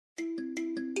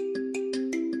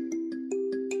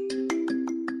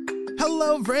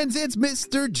Hello friends, it's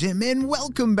Mr. Jim and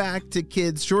welcome back to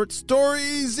Kids Short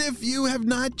Stories. If you have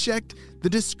not checked the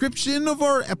description of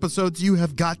our episodes, you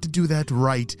have got to do that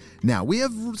right now. We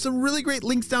have some really great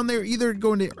links down there, either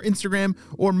going to Instagram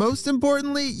or most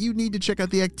importantly, you need to check out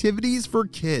the activities for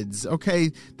kids,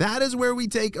 okay? That is where we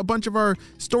take a bunch of our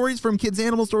stories from Kids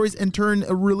Animal Stories and turn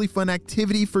a really fun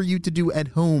activity for you to do at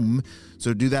home.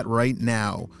 So do that right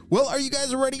now. Well, are you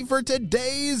guys ready for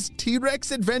today's T-Rex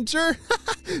adventure?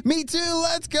 Me too,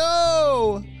 let's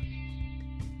go!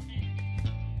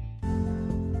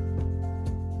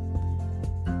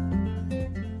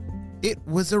 It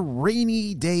was a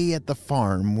rainy day at the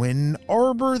farm when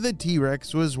Arbor the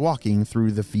T-Rex was walking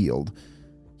through the field.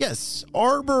 Yes,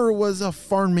 Arbor was a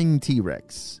farming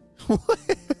T-Rex.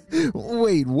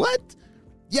 Wait, what?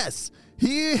 Yes,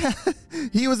 he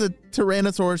was a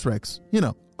Tyrannosaurus Rex,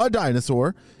 a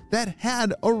dinosaur that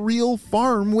had a real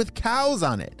farm with cows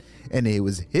on it. And it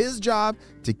was his job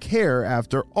to care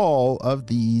after all of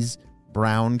these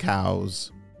brown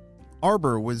cows.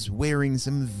 Arbor was wearing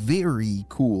some very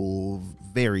cool,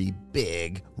 very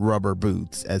big rubber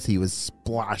boots as he was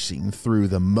splashing through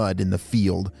the mud in the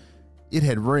field. It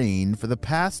had rained for the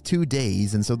past 2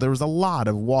 days, and so there was a lot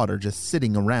of water just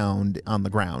sitting around on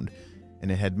the ground, and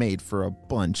it had made for a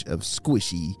bunch of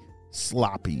squishy,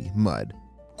 sloppy mud.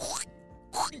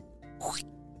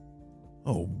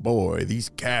 Oh boy, these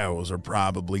cows are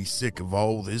probably sick of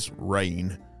all this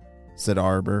rain, said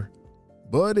Arbor.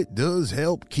 But it does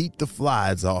help keep the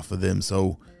flies off of them,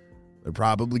 so they're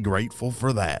probably grateful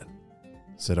for that,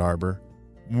 said Arbor.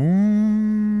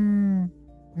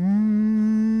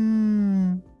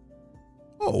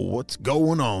 Oh, what's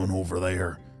going on over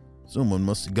there? Someone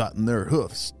must have gotten their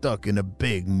hoof stuck in a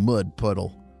big mud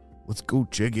puddle. Let's go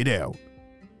check it out.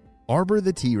 Arbor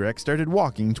the T-Rex started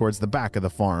walking towards the back of the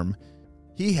farm.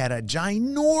 He had a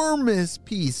ginormous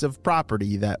piece of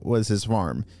property that was his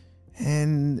farm.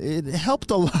 And it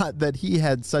helped a lot that he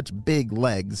had such big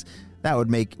legs. That would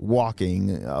make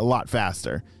walking a lot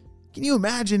faster. Can you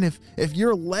imagine if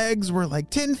your legs were like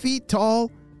 10 feet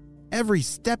tall? Every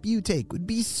step you take would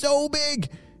be so big.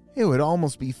 It would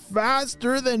almost be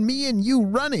faster than me and you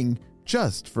running,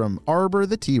 just from Arbor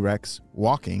the T-Rex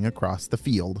walking across the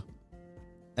field.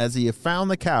 As he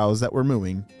found the cows that were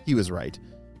mooing, he was right.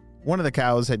 One of the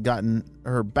cows had gotten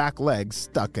her back legs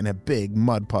stuck in a big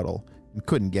mud puddle and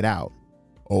couldn't get out.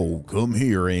 Oh, come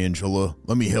here, Angela.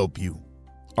 Let me help you.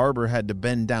 Arbor had to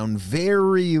bend down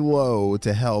very low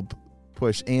to help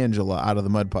push Angela out of the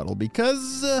mud puddle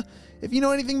because if you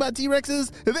know anything about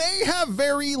T-Rexes, they have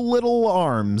very little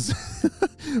arms,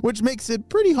 which makes it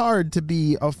pretty hard to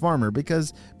be a farmer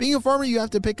because being a farmer, you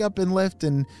have to pick up and lift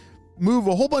and move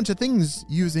a whole bunch of things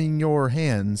using your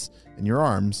hands and your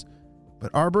arms.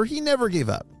 But Arbor, he never gave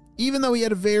up. Even though he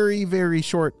had very, very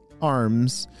short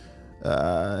arms,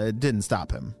 it didn't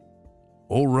stop him.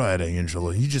 All right,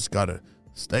 Angela, you just gotta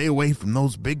stay away from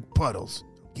those big puddles.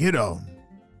 Get on.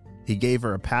 He gave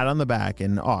her a pat on the back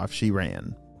and off she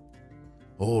ran.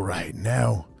 All right,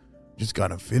 now just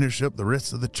gotta finish up the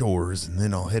rest of the chores and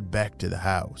then I'll head back to the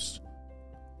house.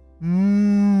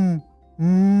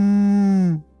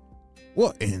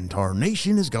 What in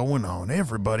tarnation is going on?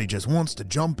 Everybody just wants to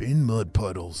jump in mud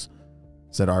puddles,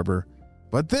 said Arbor.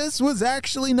 But this was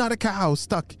actually not a cow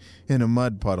stuck in a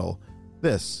mud puddle.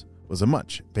 This was a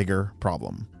much bigger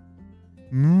problem.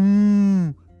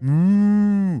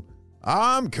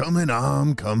 I'm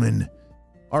coming.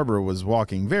 Arbor was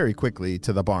walking very quickly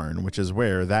to the barn, which is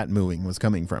where that mooing was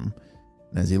coming from.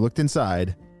 And as he looked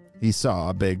inside, he saw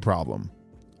a big problem.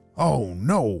 Oh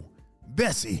no,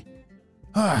 Bessie.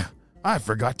 I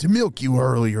forgot to milk you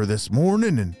earlier this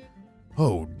morning and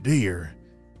oh dear,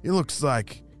 it looks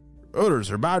like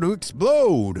udders are about to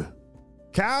explode.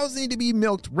 Cows need to be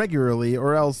milked regularly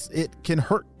or else it can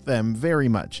hurt them very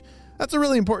much. That's a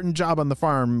really important job on the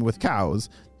farm with cows.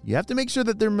 You have to make sure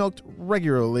that they're milked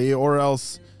regularly or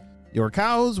else your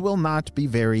cows will not be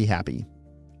very happy.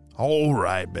 All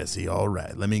right, Bessie, all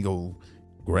right. Let me go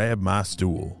grab my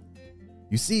stool.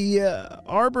 You see,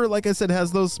 Arbor, like I said,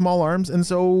 has those small arms, and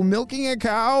so milking a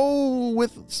cow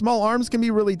with small arms can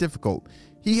be really difficult.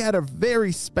 He had a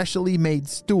very specially made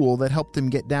stool that helped him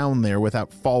get down there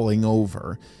without falling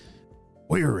over.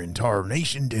 Where in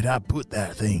tarnation did I put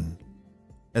that thing?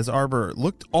 As Arbor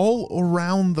looked all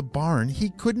around the barn,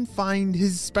 he couldn't find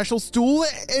his special stool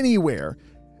anywhere.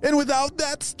 And without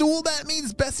that stool, that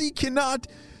means Bessie cannot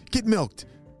get milked.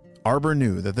 Arbor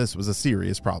knew that this was a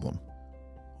serious problem.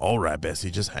 All right,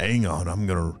 Bessie, just hang on. I'm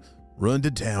going to run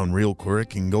to town real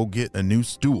quick and go get a new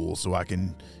stool so I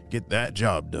can get that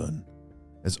job done.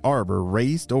 As Arbor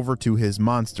raced over to his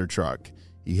monster truck,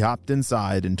 He hopped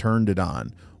inside and turned it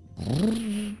on.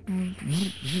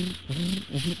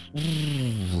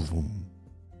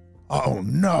 Oh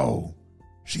no!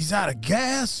 She's out of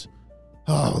gas?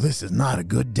 Oh, this is not a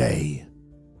good day,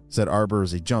 said Arbor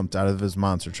as he jumped out of his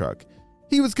monster truck.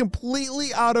 He was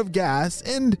completely out of gas,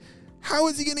 and how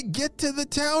is he going to get to the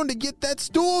town to get that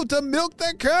stool to milk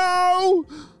the cow?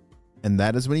 And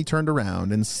that is when he turned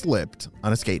around and slipped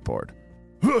on a skateboard.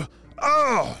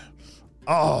 Oh,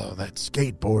 that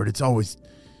skateboard, it's always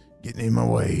getting in my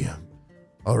way.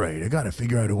 All right, I gotta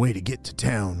figure out a way to get to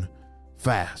town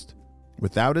fast.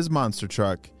 Without his monster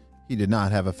truck, he did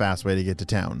not have a fast way to get to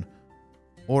town.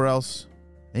 Or else,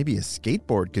 maybe a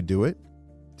skateboard could do it.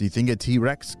 Do you think a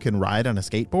T-Rex can ride on a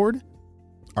skateboard?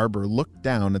 Arbor looked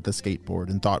down at the skateboard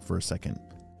and thought for a second.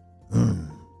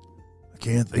 I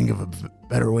can't think of a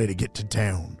better way to get to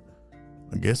town.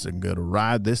 I guess I'm gonna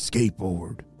ride this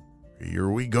skateboard. Here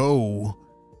we go.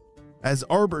 As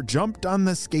Arbor jumped on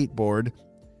the skateboard,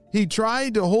 he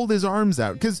tried to hold his arms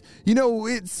out because,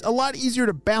 it's a lot easier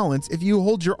to balance if you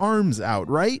hold your arms out,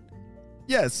 right?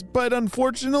 Yes, but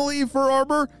unfortunately for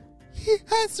Arbor, he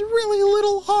has really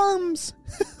little arms.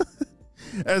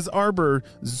 As Arbor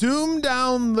zoomed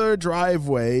down the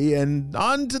driveway and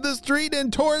onto the street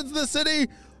and towards the city,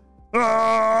 look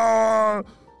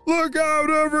out,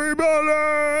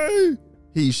 everybody!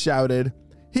 He shouted.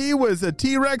 He was a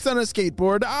T-Rex on a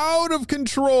skateboard, out of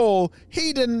control.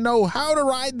 He didn't know how to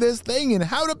ride this thing and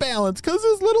how to balance because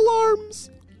his little arms.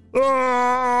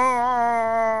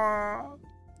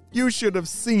 You should have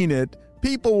seen it.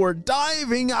 People were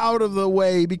diving out of the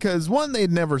way because, one,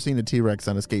 they'd never seen a T-Rex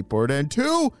on a skateboard, and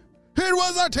two, it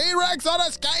was a T-Rex on a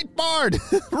skateboard.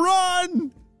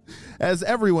 Run! As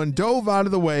everyone dove out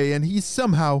of the way and he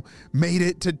somehow made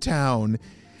it to town.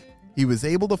 He was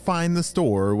able to find the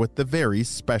store with the very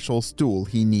special stool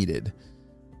he needed.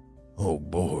 Oh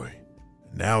boy,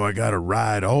 now I gotta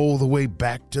ride all the way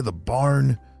back to the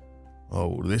barn.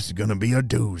 Oh, this is gonna be a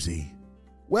doozy.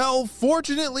 Well,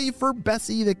 fortunately for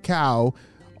Bessie the cow,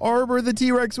 Arbor the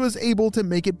T-Rex was able to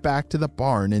make it back to the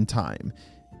barn in time.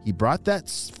 He brought that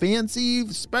fancy,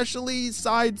 specially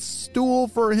sized stool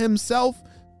for himself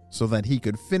so that he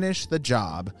could finish the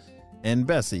job. And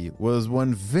Bessie was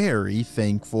one very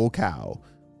thankful cow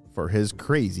for his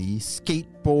crazy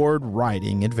skateboard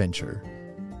riding adventure.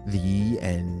 The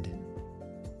end.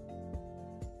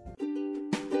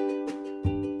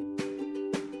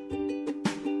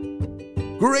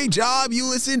 Great job, you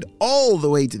listened all the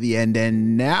way to the end,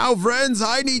 and now, friends,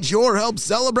 I need your help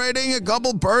celebrating a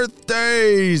couple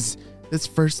birthdays. This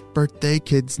first birthday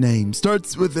kid's name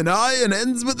starts with an I and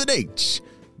ends with an H.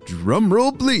 Drum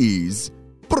roll, please.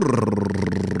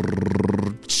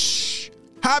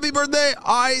 Happy birthday,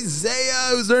 Isaiah,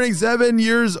 who's turning 7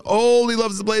 years old. He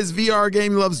loves to play his VR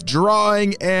game. He loves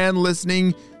drawing and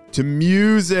listening to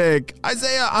music.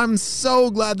 Isaiah, I'm so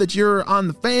glad that you're on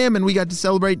the fam and we got to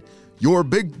celebrate your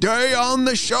big day on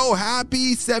the show.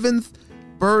 Happy 7th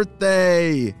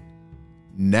birthday.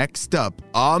 Next up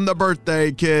on the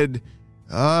birthday kid,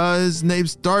 his name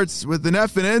starts with an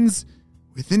F and ends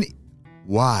with an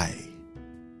Y.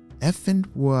 F and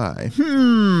Y.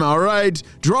 All right.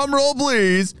 Drum roll,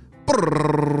 please.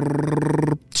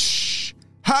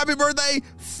 Happy birthday,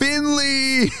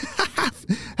 Finley.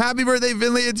 Happy birthday,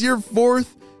 Finley. It's your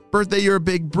 4th birthday. You're a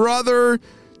big brother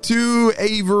to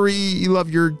Avery. You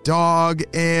love your dog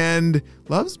and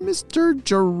loves Mr.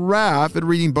 Giraffe and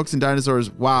reading books and dinosaurs.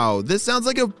 Wow. This sounds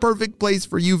like a perfect place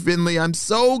for you, Finley. I'm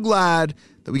so glad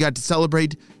that we got to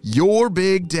celebrate your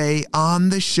big day on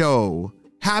the show.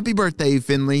 Happy birthday,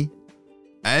 Finley.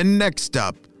 And next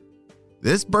up,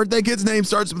 this birthday kid's name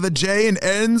starts with a J and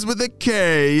ends with a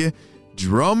K.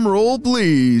 Drum roll,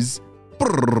 please.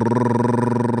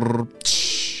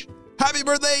 Happy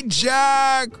birthday,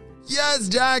 Jack. Yes,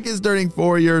 Jack is turning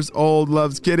 4 years old,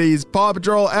 loves kitties, Paw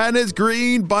Patrol, and his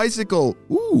green bicycle.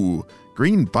 Ooh,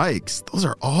 green bikes. Those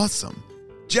are awesome.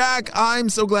 Jack, I'm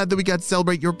so glad that we got to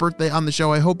celebrate your birthday on the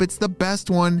show. I hope it's the best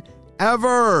one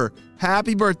ever.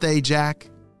 Happy birthday, Jack.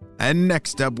 And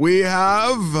next up, we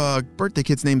have birthday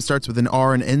kid's name starts with an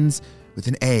R and ends with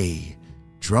an A.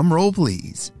 Drum roll,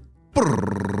 please.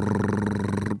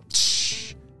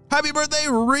 Happy birthday,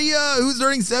 Rhea, who's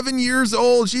turning 7 years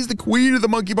old. She's the queen of the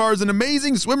monkey bars, an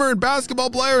amazing swimmer and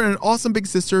basketball player, and an awesome big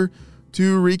sister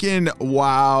to Rican.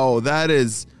 Wow, that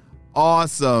is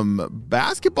awesome.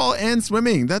 Basketball and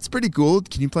swimming. That's pretty cool.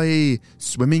 Can you play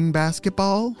swimming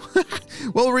basketball?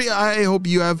 Well, Rhea, I hope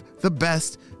you have the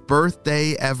best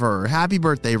birthday ever. Happy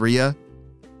birthday, Rhea.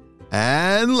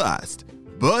 And last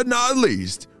but not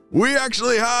least, we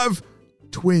actually have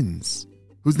twins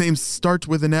whose names start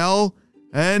with an L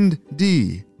and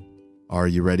D. Are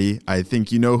you ready? I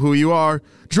think you know who you are.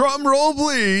 Drum roll,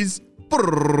 please.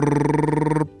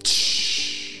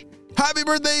 Happy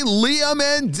birthday, Liam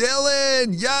and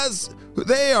Dylan. Yes,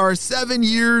 they are 7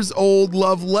 years old,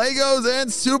 love Legos and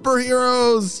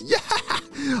superheroes.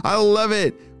 Yeah, I love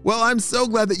it. Well, I'm so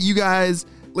glad that you guys,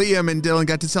 Liam and Dylan,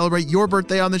 got to celebrate your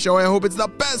birthday on the show. I hope it's the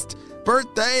best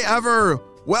birthday ever.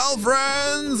 Well,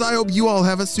 friends, I hope you all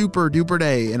have a super duper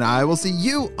day, and I will see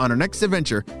you on our next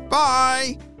adventure.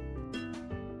 Bye.